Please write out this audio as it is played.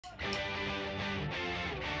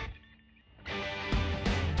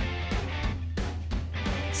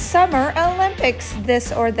Summer Olympics,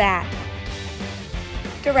 this or that.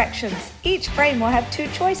 Directions. Each frame will have 2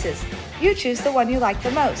 choices. You choose the one you like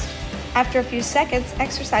the most. After a few seconds,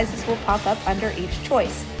 exercises will pop up under each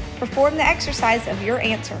choice. Perform the exercise of your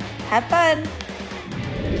answer. Have fun!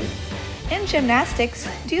 In gymnastics,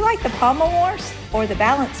 do you like the pommel horse or the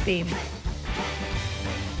balance beam?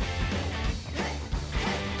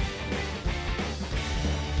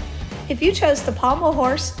 If you chose the pommel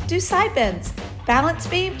horse, do side bends. Balance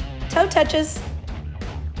beam, toe touches.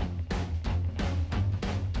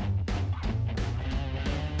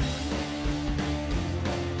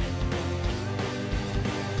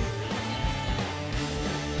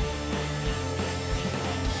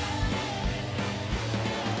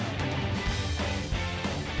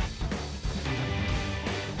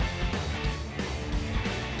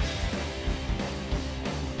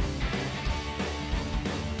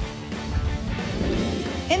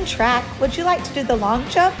 In track, would you like to do the long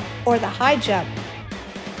jump or the high jump?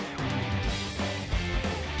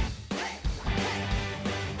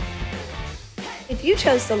 If you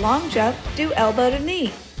chose the long jump, do elbow to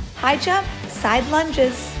knee. High jump, side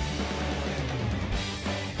lunges.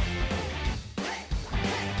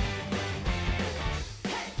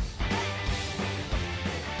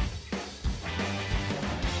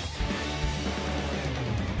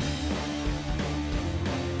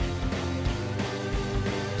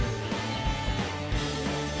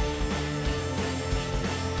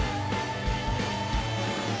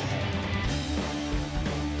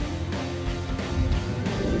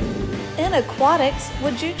 In aquatics,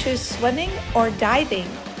 would you choose swimming or diving?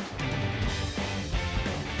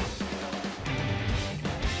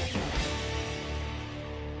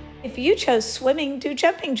 If you chose swimming, do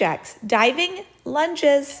jumping jacks. Diving,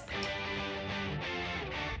 lunges.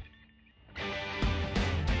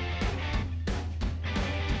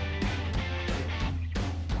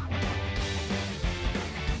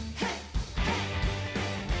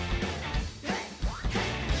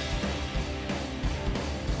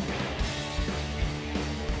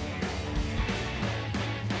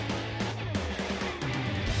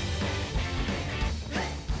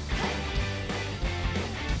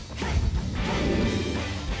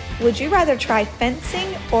 Would you rather try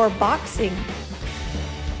fencing or boxing?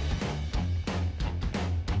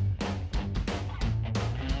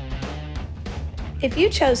 If you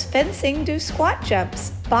chose fencing, do squat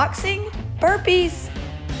jumps. Boxing, burpees.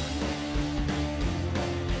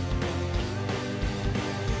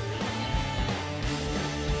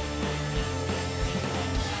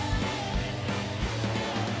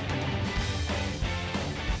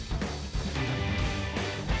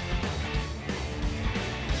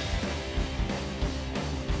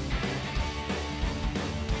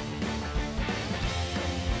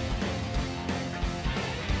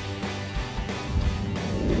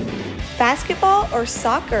 Basketball or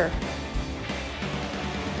soccer?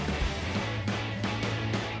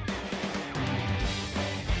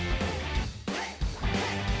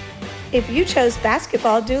 If you chose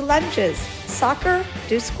basketball, do lunges. Soccer,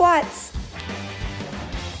 do squats.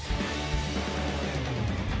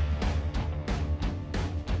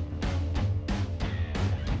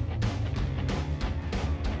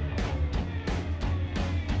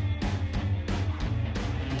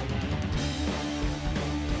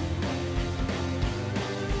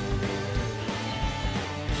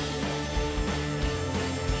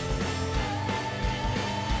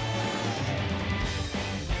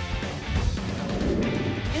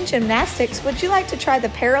 In gymnastics, would you like to try the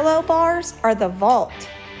parallel bars or the vault?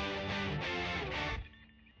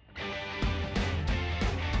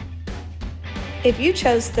 If you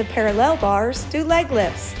chose the parallel bars, do leg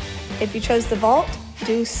lifts. If you chose the vault,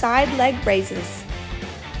 do side leg raises.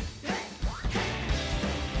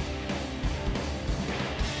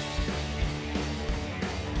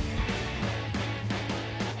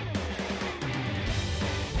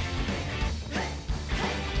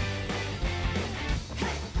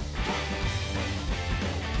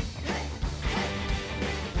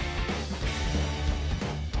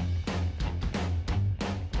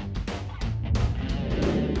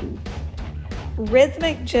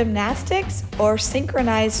 Rhythmic gymnastics or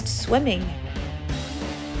synchronized swimming?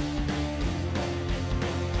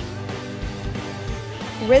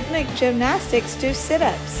 Rhythmic gymnastics do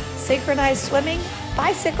sit-ups. Synchronized swimming,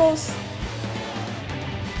 bicycles.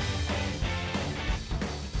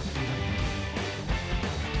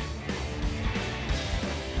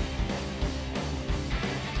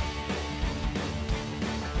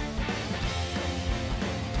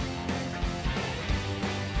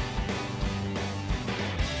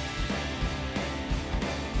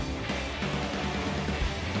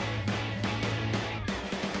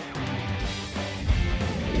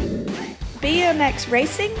 BMX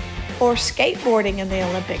racing or skateboarding in the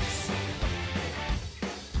Olympics?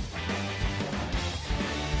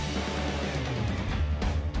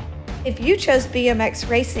 If you chose BMX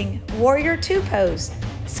racing, Warrior 2 pose,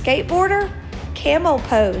 skateboarder, camel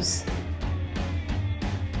pose.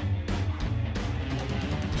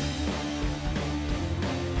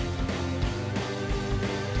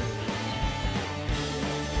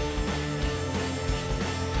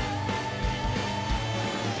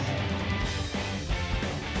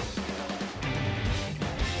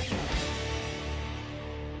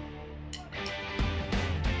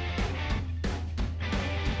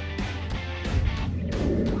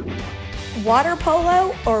 Water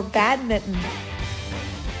polo or badminton?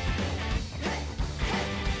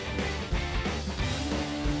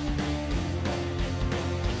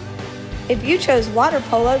 If you chose water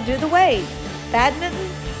polo, do the wave. Badminton,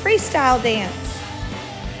 freestyle dance.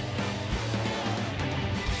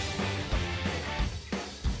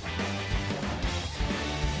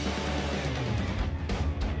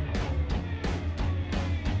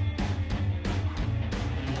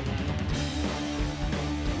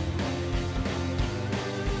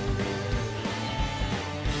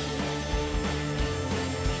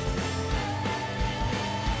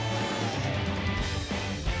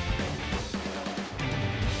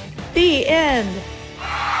 The end.